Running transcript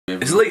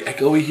Is it like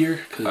echoey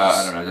here?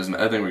 I don't know, it doesn't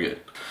matter. I think we're good.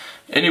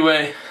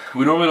 Anyway,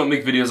 we normally don't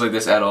make videos like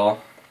this at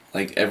all.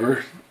 Like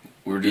ever.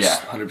 We're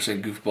just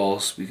 100%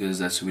 goofballs because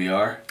that's who we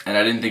are. And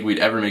I didn't think we'd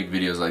ever make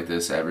videos like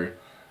this, ever.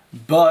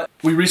 But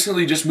we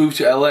recently just moved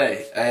to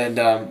LA, and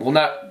well,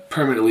 not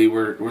permanently.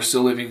 We're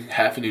still living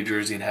half in New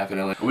Jersey and half in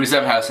LA. We just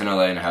have a house in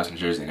LA and a house in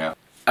Jersey now.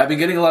 I've been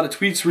getting a lot of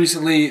tweets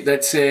recently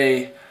that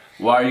say,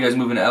 why are you guys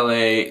moving to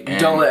LA? And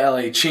don't let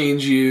LA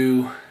change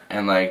you.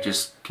 And like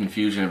just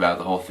confusion about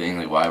the whole thing,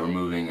 like why we're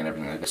moving and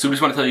everything like that. So we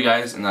just want to tell you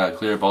guys and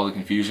clear up all the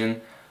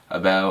confusion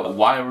about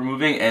why we're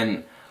moving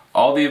and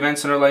all the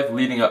events in our life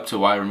leading up to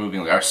why we're moving,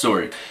 like our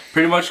story.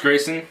 Pretty much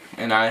Grayson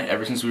and I,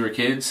 ever since we were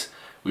kids,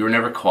 we were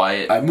never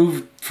quiet. I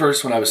moved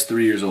first when I was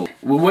 3 years old.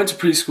 We went to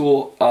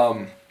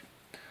preschool.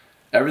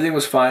 Everything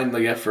was fine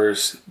like at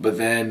first, but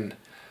then...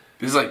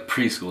 This is like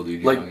preschool,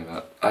 dude, you're talking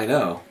about. I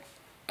know.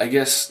 I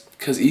guess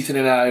because Ethan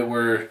and I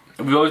were...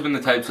 We've always been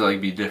the type to like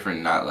be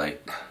different, not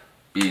like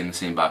be in the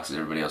same box as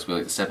everybody else. We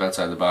like to step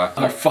outside the box.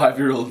 Our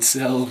 5-year-old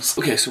selves.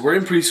 Okay, so we're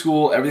in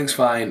preschool, everything's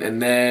fine,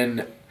 and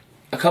then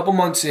a couple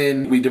months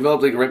in, we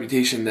developed like a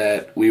reputation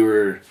that we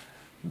were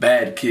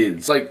bad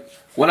kids. Like,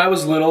 when I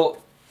was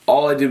little,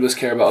 all I did was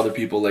care about other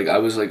people. Like, I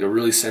was like a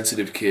really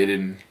sensitive kid,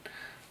 and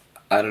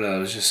I don't know, it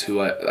was just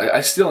who I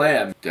still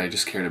am. I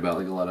just cared about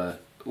like a lot of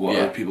what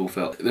other people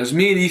felt. There's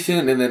me and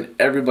Ethan, and then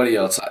everybody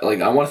else.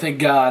 Like, I want to thank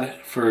God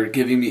for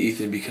giving me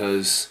Ethan,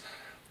 because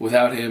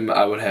without him,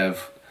 I would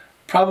have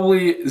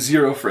probably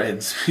 0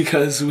 friends,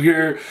 because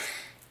we're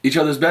each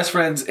other's best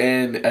friends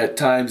and at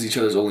times each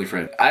other's only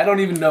friend. I don't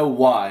even know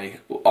why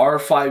our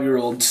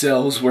 5-year-old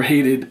selves were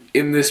hated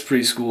in this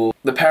preschool.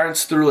 The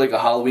parents threw like a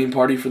Halloween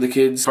party for the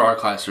kids. For our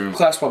classroom. The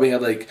class probably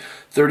had like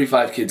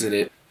 35 kids in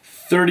it.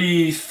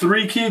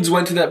 33 kids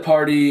went to that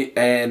party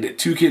and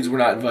 2 kids were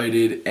not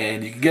invited,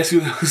 and you can guess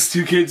who those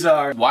 2 kids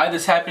are. Why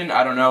this happened,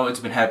 I don't know.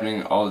 It's been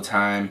happening all the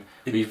time.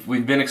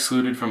 We've been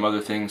excluded from other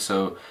things,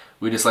 so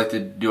we just like to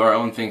do our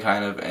own thing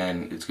kind of,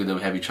 and it's good that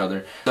we have each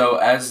other. So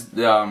as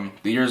the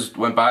years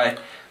went by,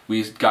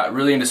 we got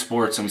really into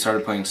sports and we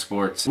started playing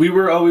sports. We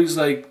were always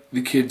like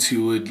the kids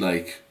who would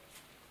like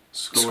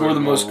score the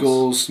most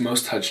goals,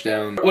 most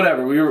touchdowns,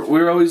 whatever. We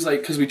were always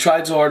like, because we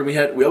tried so hard,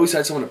 and we always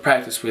had someone to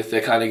practice with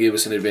that kind of gave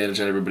us an advantage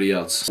on everybody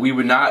else. We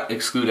would not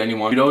exclude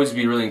anyone. We'd always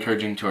be really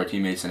encouraging to our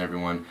teammates and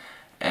everyone.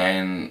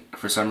 And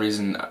for some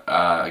reason,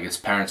 I guess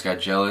parents got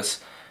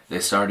jealous. They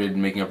started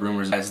making up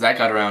rumors. As that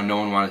got around, no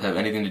one wanted to have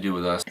anything to do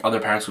with us. Other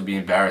parents would be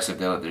embarrassed if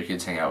they let their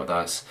kids hang out with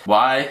us.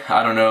 Why?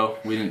 I don't know.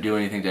 We didn't do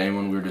anything to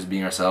anyone. We were just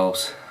being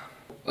ourselves.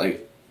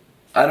 Like,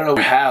 I don't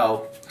know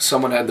how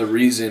someone had the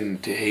reason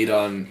to hate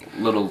on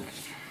little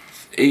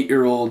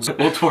 8-year-olds,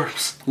 little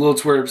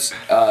twerps,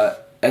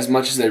 as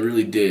much as they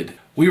really did.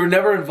 We were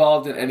never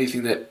involved in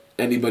anything that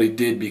anybody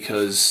did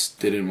because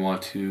they didn't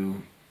want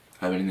to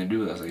have anything to do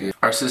with us, I guess.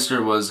 Our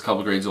sister was a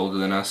couple grades older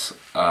than us.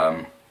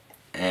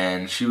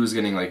 And she was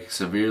getting like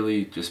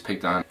severely just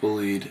picked on,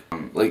 bullied.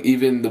 Like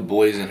even the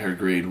boys in her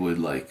grade would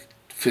like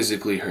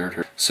physically hurt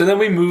her. So then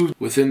we moved.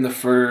 Within the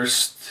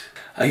first,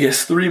 I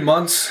guess, 3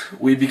 months,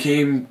 we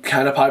became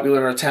kind of popular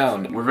in our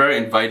town. We're very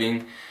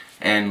inviting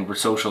and we're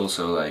social,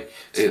 so like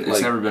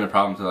it's never been a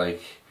problem to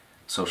like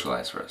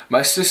socialize for us.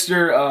 My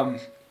sister,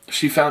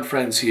 she found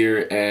friends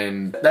here,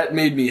 and that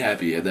made me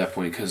happy at that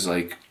point, because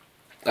like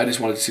I just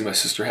wanted to see my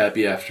sister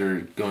happy after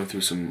going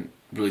through some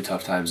really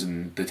tough times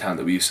in the town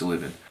that we used to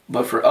live in.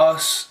 But for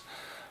us,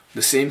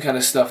 the same kind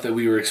of stuff that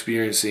we were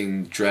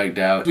experiencing dragged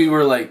out. We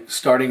were like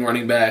starting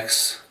running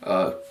backs,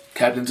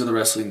 captains of the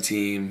wrestling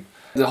team.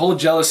 The whole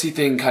jealousy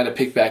thing kind of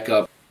picked back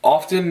up.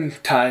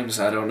 Oftentimes,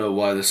 I don't know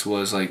why this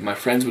was, like my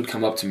friends would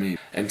come up to me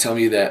and tell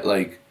me that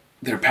like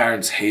their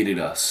parents hated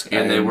us.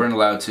 And they weren't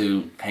allowed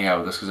to hang out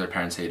with us because their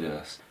parents hated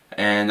us.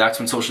 And that's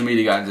when social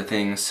media got into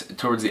things.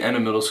 Towards the end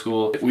of middle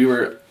school, we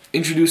were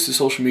introduced to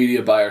social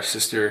media by our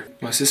sister.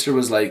 My sister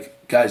was like,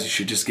 guys, you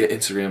should just get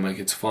Instagram, like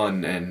it's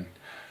fun, and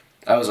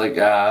I was like,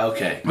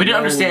 okay. We didn't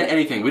understand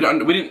anything. We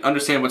didn't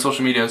understand what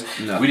social media is.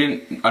 No. We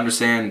didn't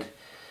understand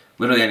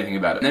literally anything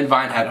about it. And then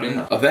Vine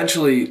happened.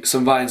 Eventually,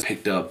 some Vines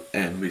picked up,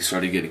 and we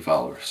started getting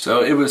followers.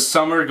 So it was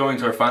summer, going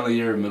to our final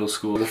year of middle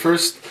school. The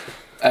first,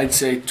 I'd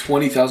say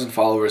 20,000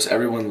 followers.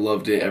 Everyone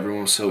loved it.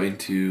 Everyone was so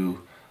into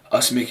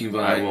us making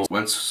Vines. Well,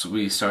 once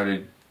we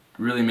started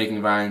really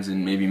making Vines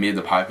and maybe made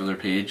the popular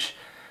page,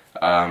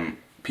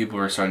 people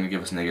were starting to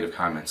give us negative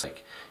comments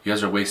like, you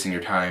guys are wasting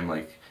your time,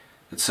 like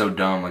it's so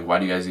dumb, like why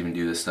do you guys even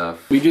do this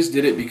stuff? We just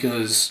did it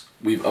because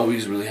we've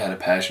always really had a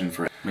passion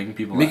for making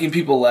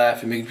people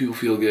laugh and making people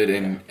feel good,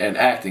 and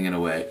acting in a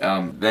way.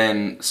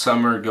 Then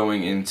summer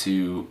going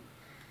into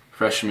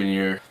freshman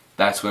year,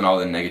 that's when all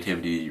the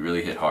negativity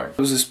really hit hard. It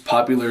was this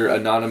popular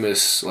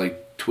anonymous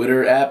like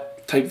Twitter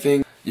app type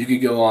thing. You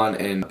could go on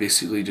and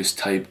basically just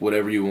type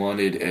whatever you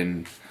wanted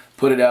and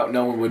put it out.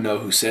 No one would know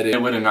who said it.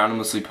 It would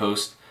anonymously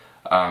post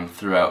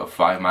throughout a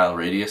 5-mile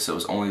radius, so it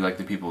was only like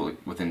the people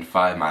within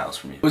 5 miles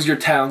from you. It was your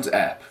town's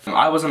app.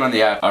 I wasn't on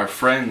the app. Our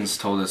friends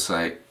told us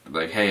like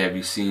hey, have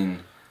you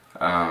seen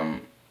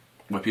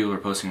what people were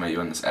posting about you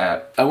on this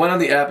app? I went on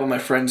the app on my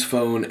friend's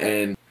phone,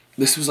 and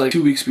This was like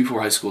 2 weeks before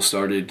high school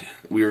started.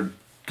 We were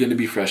going to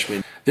be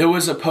freshmen. There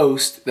was a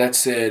post that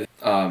said,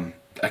 I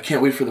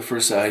can't wait for the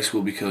first day of high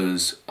school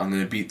because I'm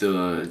gonna beat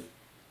the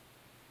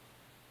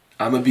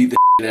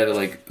shit out of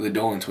like the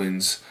Dolan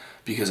twins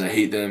because I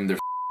hate them. They're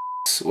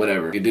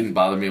whatever. It didn't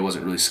bother me. I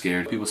wasn't really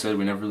scared. People said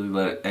we never really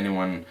let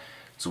anyone's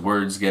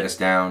words get us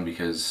down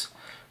because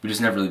we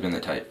just never really been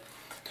that type.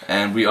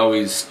 And we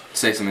always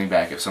say something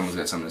back if someone's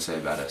got something to say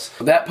about us.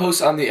 That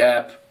post on the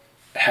app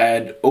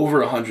had over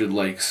 100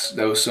 likes.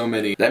 That was so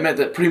many. That meant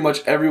that pretty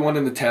much everyone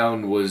in the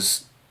town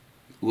was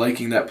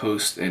liking that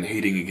post and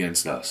hating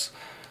against us.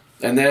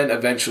 And then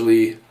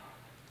eventually,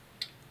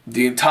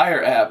 the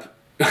entire app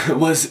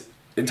was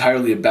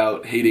entirely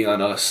about hating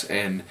on us,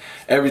 and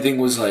everything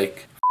was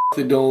like, F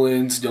the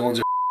Dolans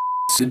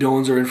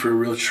are in for a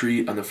real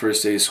treat on the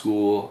first day of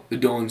school. The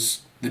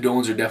Dolans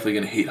are definitely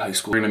gonna hate high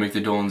school. We're gonna make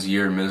the Dolans'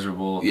 year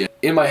miserable. Yeah.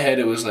 In my head,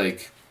 it was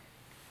like,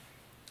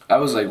 I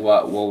was like,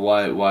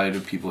 why do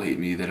people hate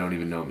me? They don't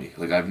even know me.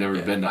 Like, I've never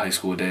been to high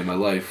school a day in my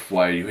life.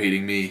 Why are you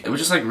hating me? It was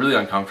just like really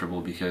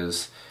uncomfortable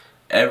because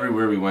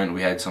everywhere we went,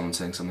 we had someone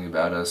saying something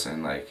about us,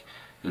 and like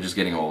it was just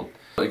getting old.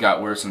 It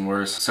got worse and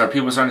worse. So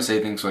people were starting to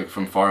say things like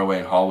from far away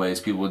in hallways.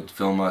 People would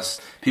film us.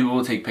 People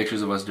would take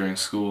pictures of us during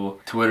school.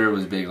 Twitter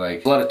was big.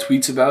 Like a lot of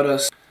tweets about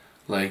us,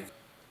 like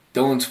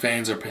Dolan's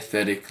fans are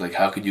pathetic. Like,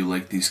 how could you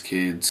like these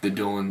kids? Why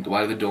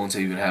do the Dolans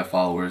even have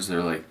followers?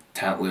 They're like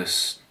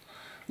talentless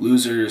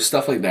losers,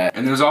 stuff like that.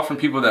 And it was all from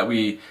people that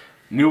we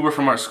knew were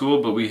from our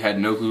school, but we had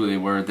no clue who they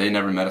were. They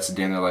never met us a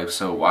day in their life,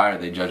 so why are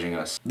they judging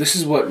us? This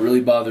is what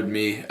really bothered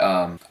me.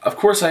 Of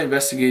course, I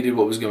investigated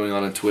what was going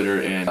on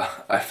Twitter, and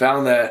I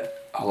found that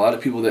a lot of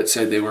people that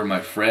said they were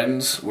my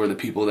friends were the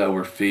people that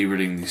were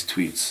favoriting these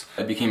tweets.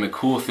 It became a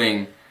cool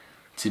thing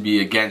to be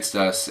against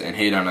us and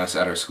hate on us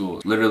at our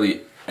school.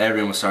 Literally,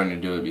 everyone was starting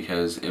to do it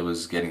because it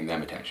was getting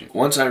them attention.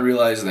 Once I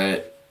realized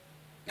that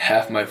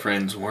half my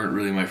friends weren't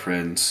really my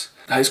friends,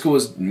 high school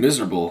was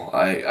miserable.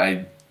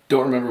 I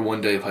don't remember one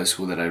day of high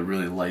school that I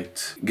really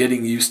liked.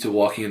 Getting used to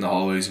walking in the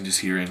hallways and just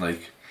hearing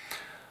like,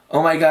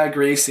 oh my god,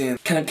 Grayson,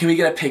 can we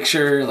get a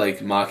picture?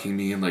 Like mocking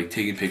me and like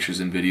taking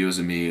pictures and videos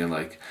of me, and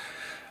like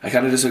I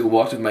kind of just like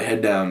walked with my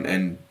head down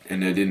and I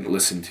didn't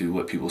listen to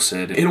what people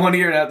said in one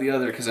ear and out the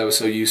other because I was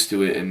so used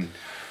to it. And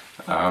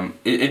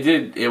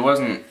it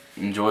wasn't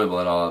enjoyable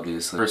at all,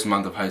 obviously. First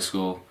month of high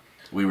school,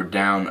 we were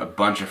down a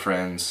bunch of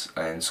friends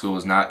and school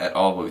was not at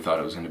all what we thought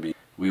it was going to be.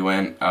 We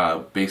went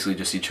basically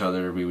just each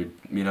other. We would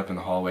meet up in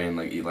the hallway and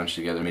like eat lunch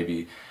together.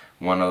 Maybe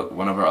one of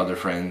our other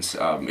friends.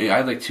 I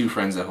had like 2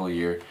 friends that whole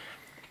year,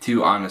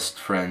 2 honest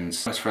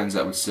friends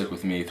that would stick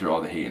with me through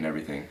all the hate and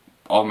everything.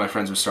 All of my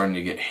friends were starting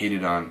to get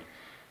hated on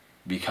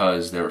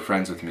because they were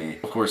friends with me.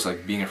 Of course,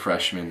 like being a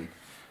freshman,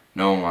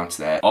 no one wants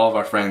that. All of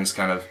our friends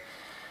kind of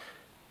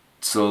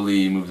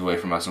slowly moved away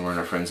from us and weren't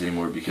our friends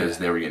anymore because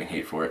they were getting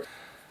hate for it.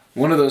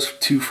 One of those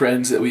 2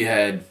 friends that we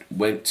had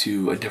went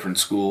to a different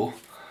school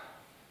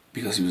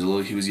because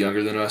he was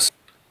younger than us.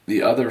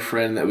 The other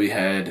friend that we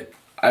had,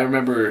 I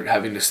remember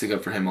having to stick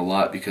up for him a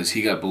lot because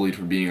he got bullied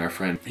for being our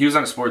friend. He was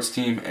on a sports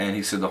team and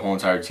he said the whole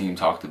entire team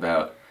talked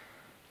about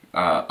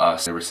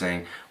us. They were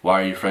saying,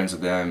 why are you friends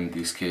with them?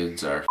 These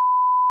kids are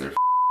they're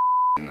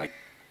and like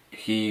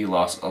he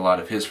lost a lot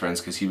of his friends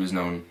because he was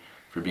known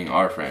for being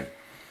our friend.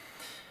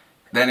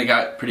 Then it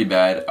got pretty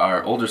bad.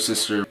 Our older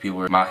sister, people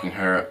were mocking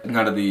her.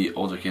 None of the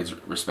older kids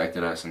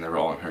respected us and they were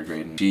all in her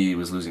grade. And she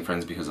was losing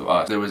friends because of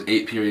us. There was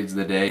 8 periods of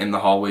the day. In the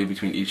hallway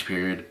between each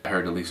period, I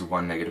heard at least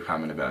 1 negative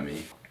comment about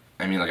me.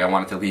 I mean, like I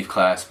wanted to leave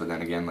class, but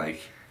then again,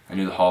 like I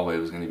knew the hallway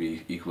was going to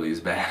be equally as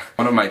bad.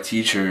 One of my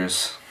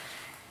teachers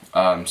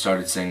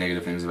started saying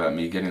negative things about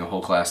me, getting the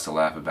whole class to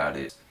laugh about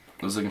it.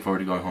 I was looking forward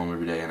to going home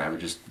every day and I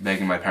would just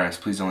begging my parents,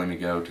 please don't let me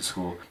go to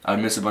school. I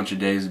would miss a bunch of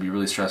days. It'd be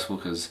really stressful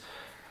because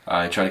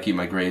I tried to keep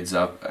my grades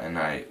up, and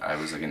I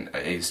was like an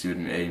A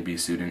student, A and B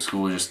student.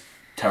 School was just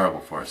terrible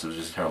for us. It was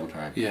just a terrible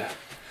time. Yeah.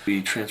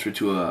 We transferred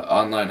to an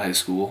online high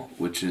school,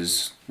 which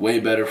is way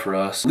better for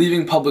us.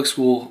 Leaving public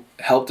school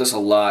helped us a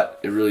lot.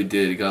 It really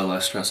did. It got a lot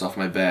of stress off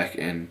my back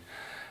and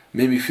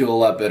made me feel a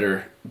lot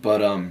better.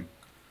 But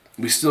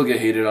we still get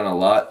hated on a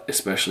lot,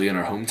 especially in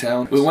our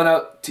hometown. We went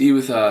out to eat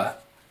with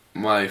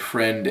my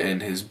friend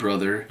and his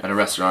brother at a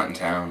restaurant in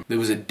town. There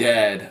was a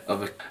dad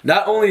of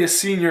not only a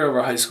senior of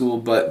our high school,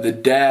 but the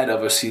dad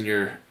of a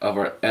senior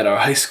at our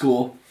high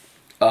school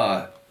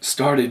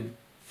started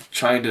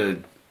trying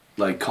to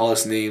like call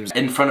us names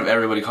in front of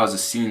everybody, cause a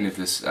scene at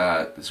this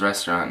this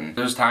restaurant. And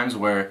there's times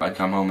where I'd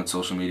come home with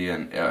social media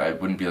and I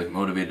wouldn't be like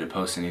motivated to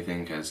post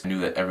anything because I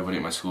knew that everybody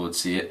at my school would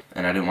see it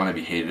and I didn't want to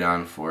be hated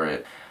on for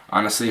it.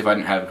 Honestly, if I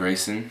didn't have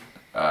Grayson,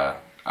 I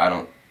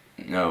don't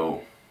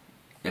know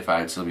if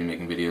I'd still be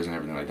making videos and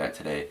everything like that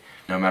today.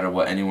 No matter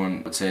what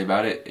anyone would say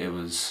about it, it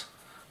was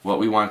what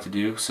we wanted to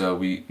do, so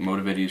we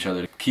motivated each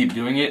other to keep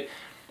doing it,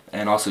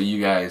 and also you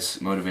guys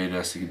motivated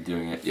us to keep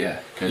doing it. Yeah.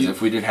 Because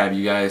if we didn't have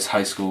you guys,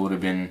 high school would have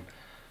been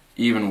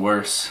even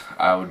worse.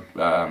 I would,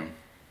 I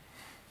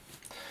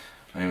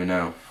don't even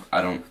know.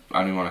 I don't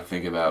even want to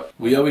think about.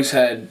 We always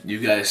had you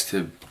guys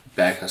to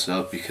backing us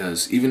up,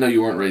 because even though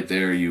you weren't right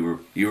there, you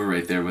were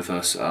right there with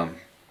us.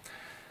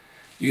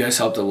 You guys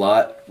helped a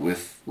lot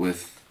with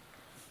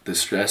the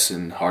stress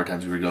and hard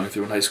times we were going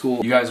through in high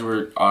school. You guys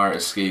were our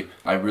escape.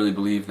 I really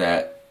believe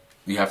that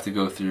you have to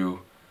go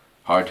through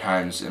hard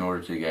times in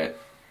order to get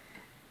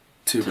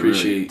to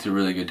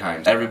really good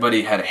times.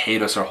 Everybody had to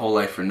hate us our whole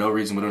life for no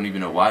reason. We don't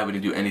even know why. We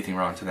didn't do anything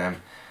wrong to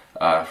them.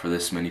 For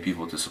this many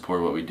people to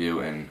support what we do,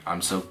 and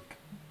I'm so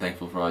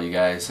thankful for all you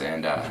guys,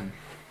 and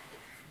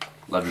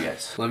love you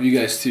guys. Love you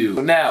guys too.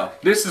 But now,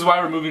 this is why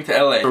we're moving to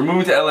LA. We're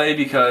moving to LA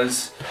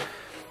because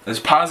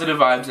there's positive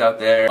vibes out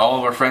there. All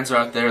of our friends are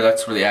out there.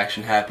 That's where the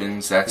action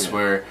happens. That's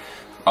where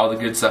all the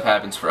good stuff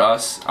happens for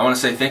us. I want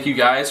to say thank you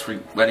guys for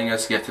letting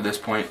us get to this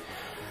point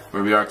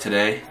where we are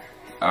today.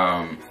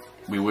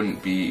 We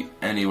wouldn't be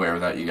anywhere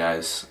without you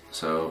guys,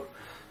 so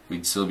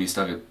we'd still be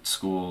stuck at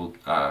school,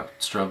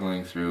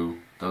 struggling through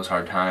those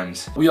hard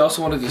times. We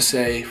also wanted to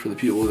say, for the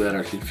people that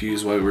are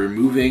confused why we're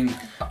moving,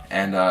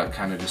 and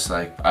kind of just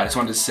like, I just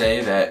wanted to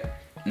say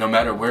that no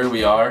matter where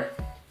we are,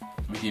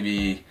 we could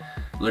be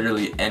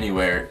literally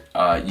anywhere.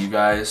 You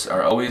guys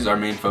are always our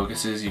main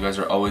focuses. You guys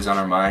are always on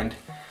our mind,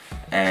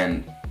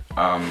 and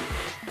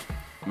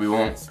we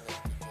won't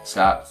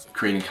stop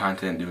creating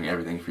content, doing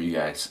everything for you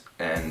guys,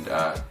 and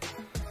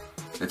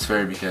it's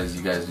fair because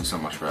you guys do so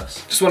much for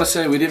us. Just want to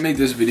say, we didn't make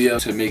this video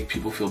to make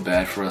people feel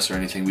bad for us or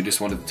anything. We just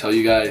wanted to tell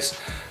you guys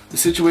the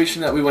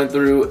situation that we went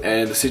through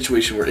and the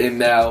situation we're in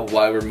now,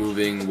 why we're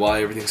moving,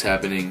 why everything's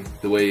happening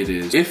the way it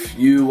is. If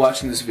you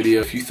watching this video,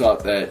 if you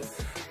thought that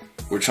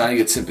we're trying to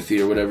get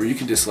sympathy or whatever, you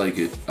can dislike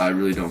it. I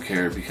really don't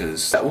care,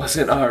 because that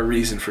wasn't our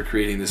reason for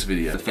creating this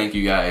video. But thank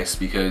you guys,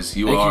 because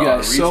you are our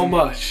guys reason so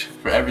much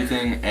for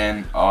everything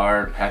and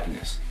our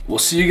happiness. We'll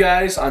see you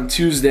guys on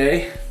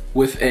Tuesday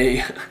with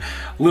a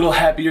little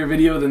happier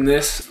video than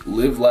this.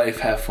 Live life,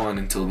 have fun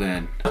until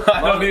then.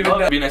 I don't even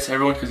know. Be nice to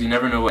everyone, because you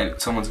never know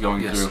what someone's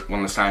going through. One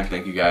last time,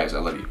 thank you guys. I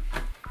love you.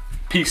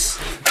 Peace.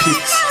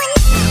 Peace.